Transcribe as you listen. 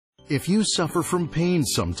If you suffer from pain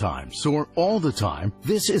sometimes or all the time,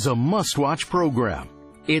 this is a must-watch program.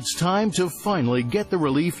 It's time to finally get the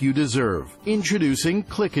relief you deserve. Introducing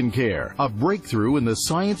Click and Care, a breakthrough in the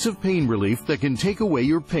science of pain relief that can take away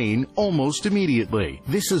your pain almost immediately.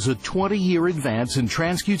 This is a 20-year advance in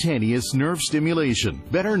transcutaneous nerve stimulation,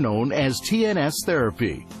 better known as TNS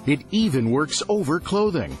therapy. It even works over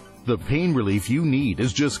clothing. The pain relief you need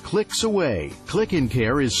is just clicks away. Click and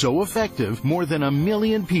Care is so effective, more than 1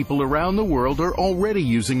 million people around the world are already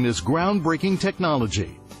using this groundbreaking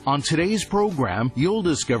technology. On today's program, you'll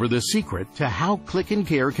discover the secret to how Click and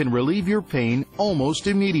Care can relieve your pain almost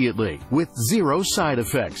immediately with 0 side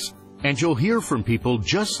effects. And you'll hear from people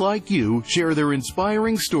just like you share their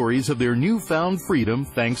inspiring stories of their newfound freedom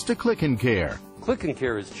thanks to Click and Care. Click and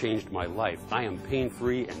Care has changed my life. I am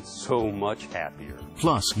pain-free and so much happier.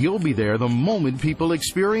 Plus, you'll be there the moment people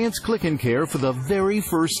experience Click and Care for the very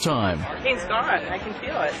first time. Pain's gone. I can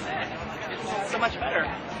feel it. It's so much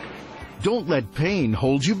better. Don't let pain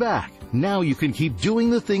hold you back. Now you can keep doing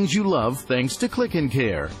the things you love thanks to Click and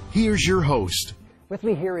Care. Here's your host. With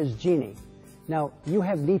me here is Jeannie. Now, you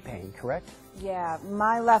have knee pain, correct? Yeah,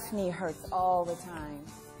 my left knee hurts all the time.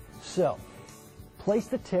 So, place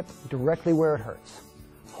the tip directly where it hurts.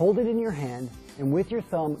 Hold it in your hand, and with your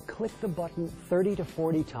thumb, click the button 30 to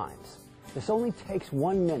 40 times. This only takes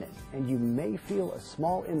 1 minute, and you may feel a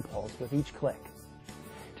small impulse with each click.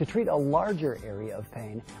 To treat a larger area of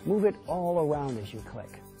pain, move it all around as you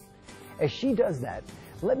click. As she does that,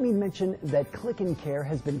 let me mention that Click and Care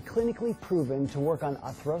has been clinically proven to work on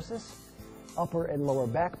arthrosis, upper and lower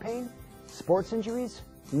back pain, sports injuries,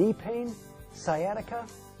 knee pain, sciatica,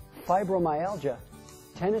 fibromyalgia,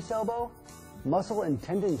 tennis elbow, muscle and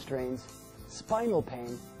tendon strains, spinal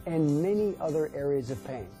pain, and many other areas of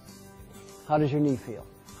pain. How does your knee feel?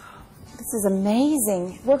 This is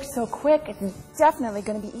amazing. It works so quick. It's definitely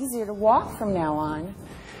going to be easier to walk from now on.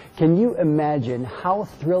 Can you imagine how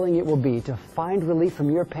thrilling it will be to find relief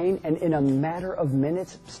from your pain and in a matter of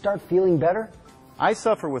minutes start feeling better? I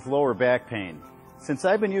suffer with lower back pain. Since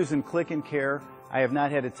I've been using Click and Care, I have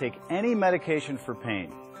not had to take any medication for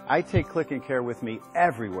pain. I take Click and Care with me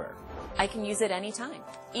everywhere. I can use it anytime,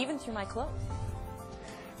 even through my clothes.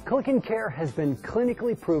 Click and Care has been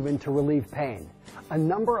clinically proven to relieve pain. A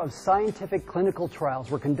number of scientific clinical trials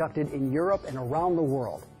were conducted in Europe and around the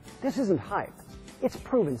world. This isn't hype. It's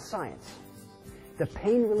proven science. The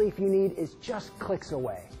pain relief you need is just clicks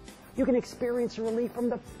away. You can experience relief from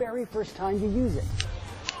the very first time you use it.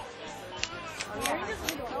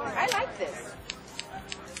 I like this.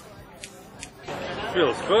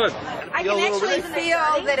 Feels good. I can actually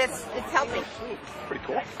feel that it's helping. Pretty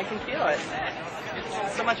cool. I can feel it.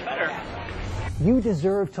 It's so much better. You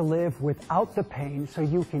deserve to live without the pain so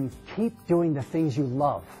you can keep doing the things you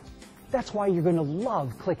love. That's why you're going to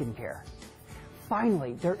love Click and Care.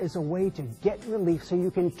 Finally, there is a way to get relief so you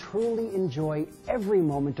can truly enjoy every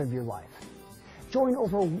moment of your life. Join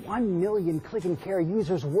over 1 million Click and Care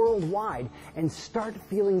users worldwide and start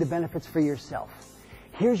feeling the benefits for yourself.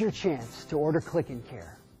 Here's your chance to order Click and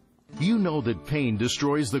Care. You know that pain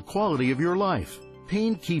destroys the quality of your life.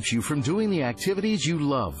 Pain keeps you from doing the activities you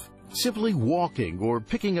love. Simply walking or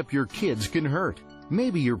picking up your kids can hurt.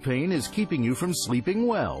 Maybe your pain is keeping you from sleeping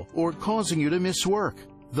well or causing you to miss work.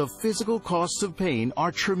 The physical costs of pain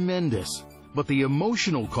are tremendous, but the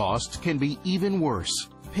emotional costs can be even worse.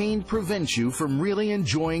 Pain prevents you from really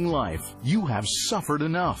enjoying life. You have suffered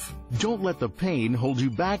enough. Don't let the pain hold you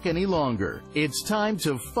back any longer. It's time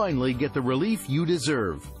to finally get the relief you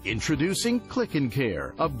deserve. Introducing Click and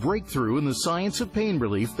Care, a breakthrough in the science of pain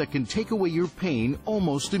relief that can take away your pain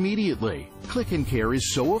almost immediately. Click and Care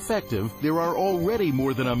is so effective, there are already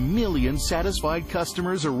more than 1 million satisfied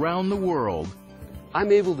customers around the world.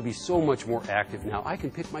 I'm able to be so much more active now. I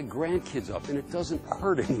can pick my grandkids up and it doesn't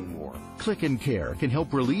hurt anymore. Click and Care can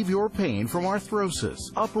help relieve your pain from arthrosis,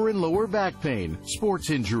 upper and lower back pain, sports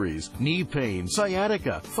injuries, knee pain,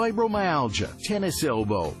 sciatica, fibromyalgia, tennis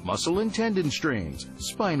elbow, muscle and tendon strains,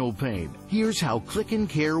 spinal pain. Here's how Click and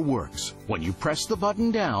Care works. When you press the button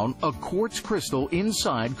down, a quartz crystal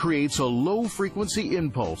inside creates a low-frequency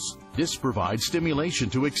impulse. This provides stimulation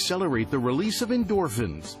to accelerate the release of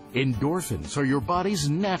endorphins. Endorphins are your body's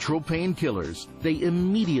natural painkillers. They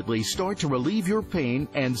immediately start to relieve your pain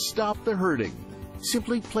and stop the hurting.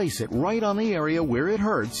 Simply place it right on the area where it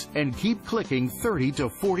hurts and keep clicking 30 to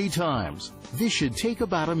 40 times. This should take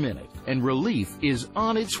about a minute, and relief is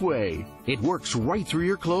on its way. It works right through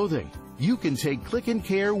your clothing. You can take Click and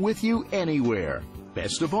Care with you anywhere.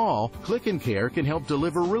 Best of all, Click and Care can help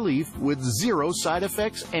deliver relief with 0 side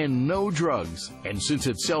effects and no drugs. And since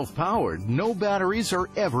it's self-powered, no batteries are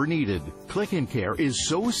ever needed. Click and Care is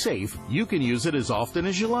so safe, you can use it as often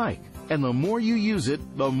as you like. And the more you use it,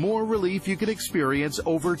 the more relief you can experience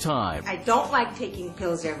over time. I don't like taking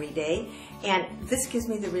pills every day, and this gives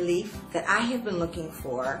me the relief that I have been looking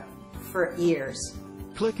for years.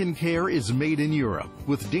 Click and Care is made in Europe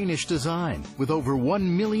with Danish design, with over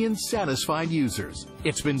 1 million satisfied users.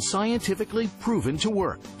 It's been scientifically proven to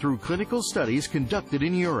work through clinical studies conducted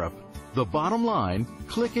in Europe. The bottom line,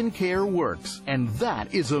 Click and Care works, and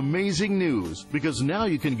that is amazing news, because now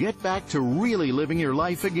you can get back to really living your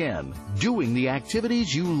life again, doing the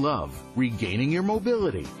activities you love, regaining your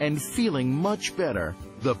mobility, and feeling much better.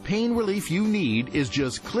 The pain relief you need is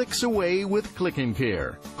just clicks away with Click and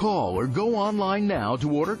Care. Call or go online now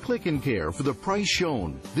to order Click and Care for the price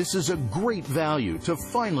shown. This is a great value to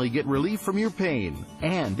finally get relief from your pain,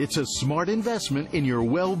 and it's a smart investment in your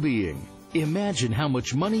well-being. Imagine how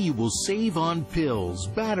much money you will save on pills,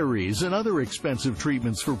 batteries, and other expensive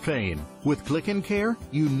treatments for pain. With Click and Care,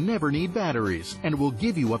 you never need batteries, and it will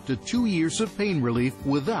give you up to 2 years of pain relief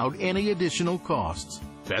without any additional costs.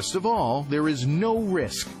 Best of all, there is no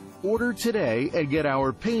risk. Order today and get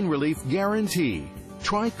our pain relief guarantee.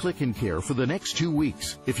 Try Click and Care for the next 2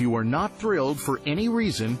 weeks. If you are not thrilled for any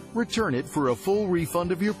reason, return it for a full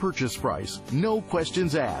refund of your purchase price. No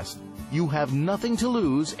questions asked. You have nothing to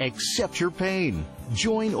lose except your pain.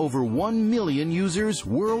 Join over 1 million users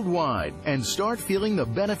worldwide and start feeling the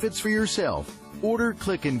benefits for yourself. Order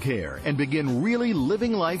Click and Care and begin really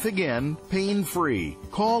living life again, pain-free.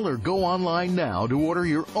 Call or go online now to order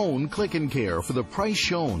your own Click and Care for the price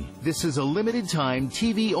shown. This is a limited time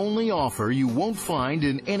TV-only offer you won't find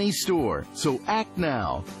in any store, so act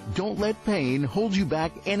now. Don't let pain hold you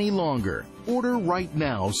back any longer. Order right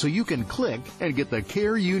now so you can click and get the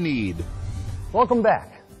care you need. Welcome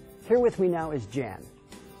back. Here with me now is Jan.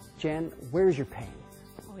 Jan, where's your pain?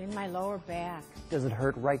 Oh, in my lower back. Does it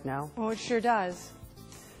hurt right now? Oh, it sure does.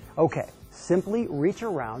 Okay, simply reach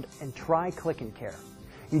around and try Click and Care.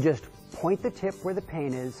 You just point the tip where the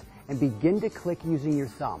pain is and begin to click using your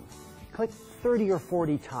thumb. Click 30 or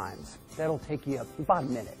 40 times. That'll take you about a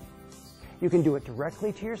minute. You can do it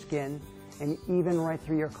directly to your skin and even right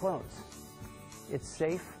through your clothes. It's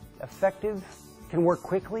safe, effective, can work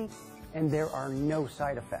quickly, and there are no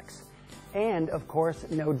side effects. And, of course,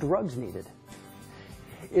 no drugs needed.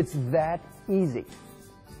 It's that easy.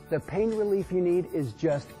 The pain relief you need is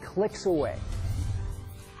just clicks away.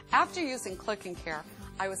 After using Click and Care,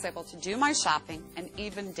 I was able to do my shopping and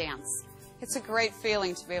even dance. It's a great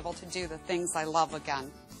feeling to be able to do the things I love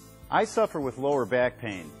again. I suffer with lower back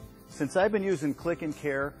pain. Since I've been using Click and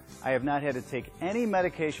Care, I have not had to take any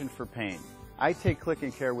medication for pain. I take Click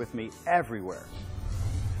and Care with me everywhere.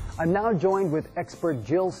 I'm now joined with expert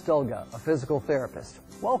Jill Stulga, a physical therapist.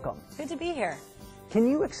 Welcome. Good to be here. Can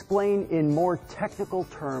you explain in more technical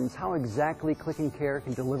terms how exactly Click and Care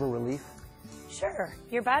can deliver relief? Sure.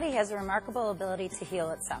 Your body has a remarkable ability to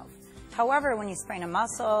heal itself. However, when you sprain a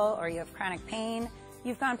muscle or you have chronic pain,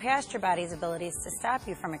 you've gone past your body's abilities to stop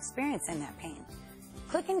you from experiencing that pain.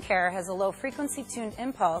 Click and Care has a low-frequency tuned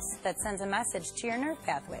impulse that sends a message to your nerve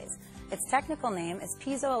pathways. Its technical name is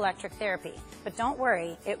piezoelectric therapy, but don't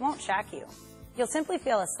worry, it won't shock you. You'll simply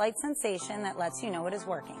feel a slight sensation that lets you know it is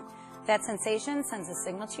working. That sensation sends a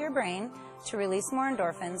signal to your brain to release more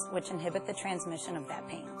endorphins, which inhibit the transmission of that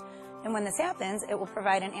pain. And when this happens, it will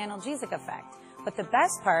provide an analgesic effect. But the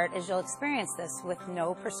best part is you'll experience this with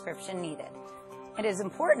no prescription needed. It is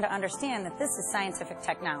important to understand that this is scientific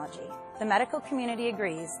technology. The medical community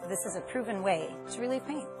agrees this is a proven way to relieve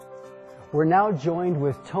pain. We're now joined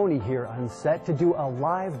with Tony here on set to do a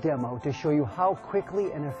live demo to show you how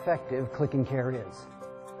quickly and effective Click and Care is.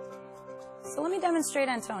 So let me demonstrate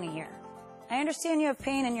on Tony here. I understand you have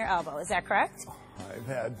pain in your elbow, is that correct? I've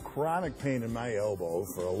had chronic pain in my elbow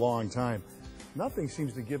for a long time. Nothing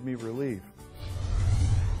seems to give me relief.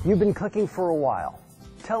 You've been clicking for a while.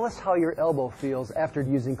 Tell us how your elbow feels after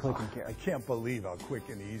using Click and Care. I can't believe how quick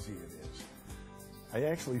and easy it is. I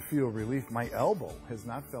actually feel relief. My elbow has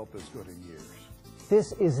not felt this good in years.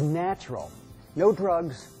 This is natural. No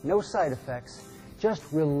drugs, no side effects, just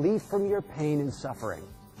relief from your pain and suffering.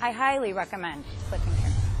 I highly recommend Click and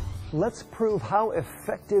Care. Let's prove how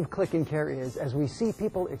effective Click and Care is as we see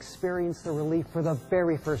people experience the relief for the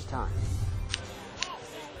very first time.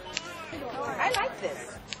 I like this.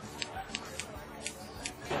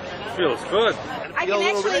 Feels good. I can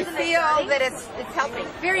actually feel that it's helping.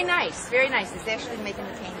 Very nice, very nice. It's actually making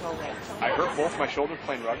the pain go away. I hurt both my shoulders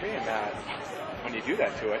playing rugby, and when you do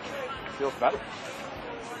that to it, it feels better.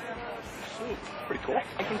 Ooh, pretty cool.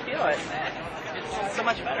 I can feel it. It's so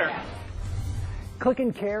much better. Click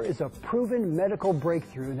and Care is a proven medical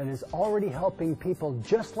breakthrough that is already helping people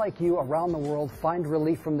just like you around the world find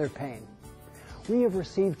relief from their pain. We have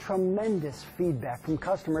received tremendous feedback from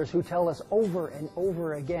customers who tell us over and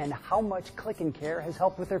over again how much Click and Care has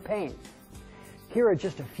helped with their pain. Here are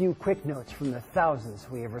just a few quick notes from the thousands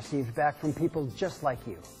we have received back from people just like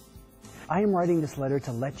you. I am writing this letter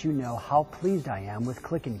to let you know how pleased I am with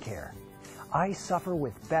Click and Care. I suffer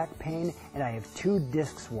with back pain and I have 2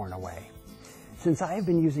 discs worn away. Since I have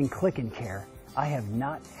been using Click and Care, I have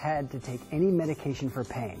not had to take any medication for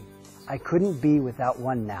pain. I couldn't be without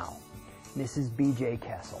one now. Mrs. B.J.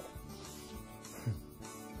 Castle.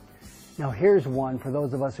 Now here's one for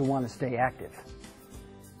those of us who want to stay active.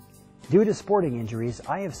 Due to sporting injuries,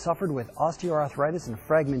 I have suffered with osteoarthritis and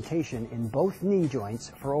fragmentation in both knee joints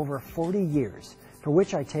for over 40 years, for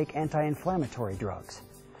which I take anti-inflammatory drugs.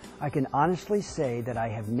 I can honestly say that I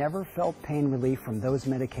have never felt pain relief from those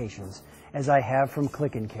medications as I have from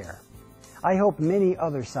Click and Care. I hope many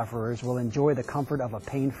other sufferers will enjoy the comfort of a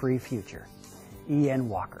pain-free future. E.N.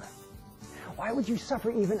 Walker. Why would you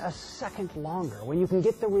suffer even a second longer when you can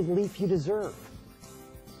get the relief you deserve?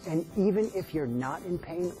 And even if you're not in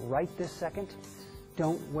pain right this second,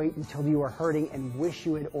 don't wait until you are hurting and wish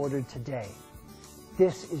you had ordered today.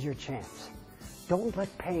 This is your chance. Don't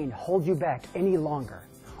let pain hold you back any longer.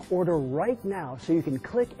 Order right now so you can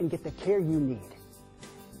click and get the care you need.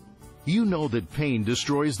 You know that pain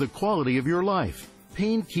destroys the quality of your life.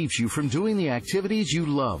 Pain keeps you from doing the activities you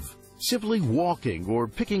love. Simply walking or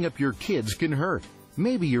picking up your kids can hurt.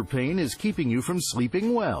 Maybe your pain is keeping you from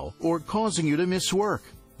sleeping well or causing you to miss work.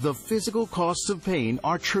 The physical costs of pain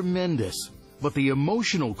are tremendous, but the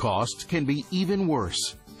emotional costs can be even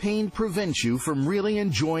worse. Pain prevents you from really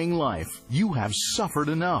enjoying life. You have suffered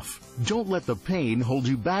enough. Don't let the pain hold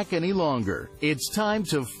you back any longer. It's time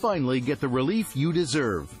to finally get the relief you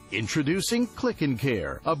deserve. Introducing Click and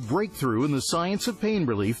Care, a breakthrough in the science of pain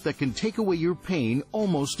relief that can take away your pain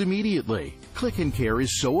almost immediately. Click and Care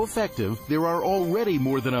is so effective, there are already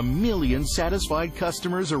more than 1 million satisfied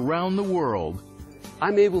customers around the world.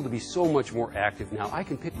 I'm able to be so much more active now. I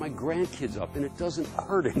can pick my grandkids up and it doesn't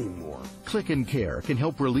hurt anymore. Click and Care can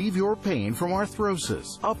help relieve your pain from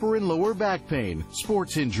arthrosis, upper and lower back pain,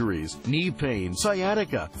 sports injuries, knee pain,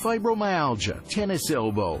 sciatica, fibromyalgia, tennis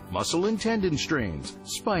elbow, muscle and tendon strains,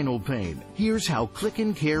 spinal pain. Here's how Click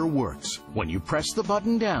and Care works. When you press the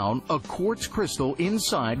button down, a quartz crystal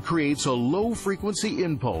inside creates a low-frequency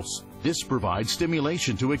impulse. This provides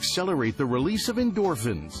stimulation to accelerate the release of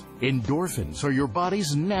endorphins. Endorphins are your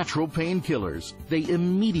body's natural painkillers. They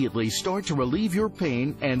immediately start to relieve your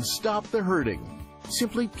pain and stop the hurting.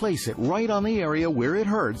 Simply place it right on the area where it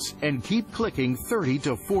hurts and keep clicking 30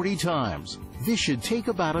 to 40 times. This should take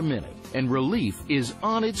about a minute, and relief is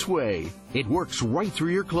on its way. It works right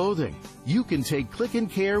through your clothing. You can take Click and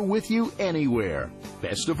Care with you anywhere.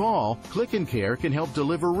 Best of all, Click and Care can help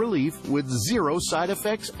deliver relief with 0 side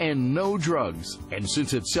effects and no drugs. And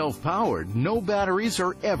since it's self-powered, no batteries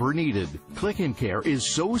are ever needed. Click and Care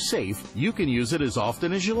is so safe, you can use it as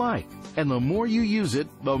often as you like. And the more you use it,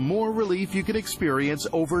 the more relief you can experience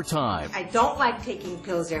over time. I don't like taking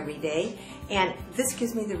pills every day, and this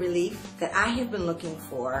gives me the relief that I have been looking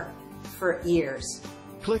for years.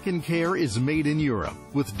 Click and Care is made in Europe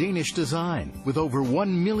with Danish design, with over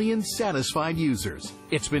 1 million satisfied users.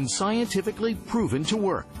 It's been scientifically proven to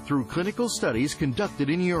work through clinical studies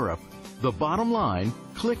conducted in Europe. The bottom line,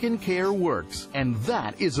 Click and Care works, and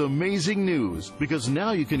that is amazing news, because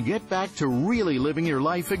now you can get back to really living your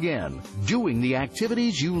life again, doing the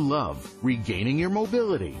activities you love, regaining your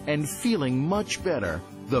mobility, and feeling much better.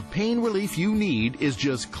 The pain relief you need is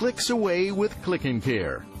just clicks away with Click and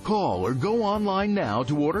Care. Call or go online now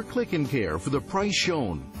to order Click and Care for the price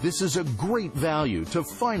shown. This is a great value to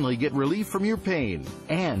finally get relief from your pain,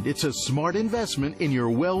 and it's a smart investment in your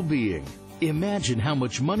well-being. Imagine how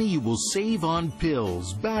much money you will save on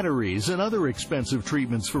pills, batteries, and other expensive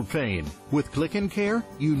treatments for pain. With Click and Care,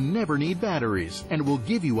 you never need batteries, and will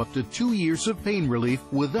give you up to 2 years of pain relief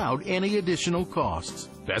without any additional costs.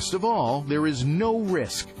 Best of all, there is no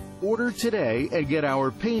risk. Order today and get our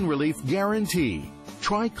pain relief guarantee.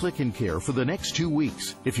 Try Click and Care for the next 2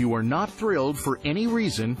 weeks. If you are not thrilled for any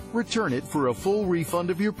reason, return it for a full refund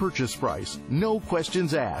of your purchase price. No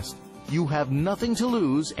questions asked. You have nothing to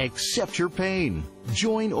lose except your pain.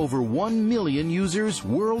 Join over 1 million users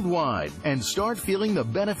worldwide and start feeling the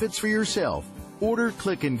benefits for yourself. Order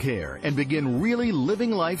Click and Care and begin really living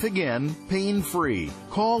life again, pain-free.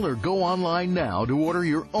 Call or go online now to order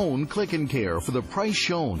your own Click and Care for the price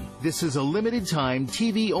shown. This is a limited time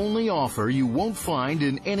TV-only offer you won't find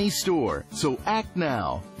in any store, so act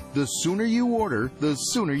now. The sooner you order, the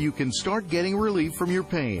sooner you can start getting relief from your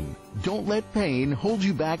pain. Don't let pain hold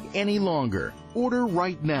you back any longer. Order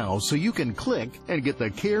right now so you can click and get the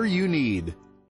care you need.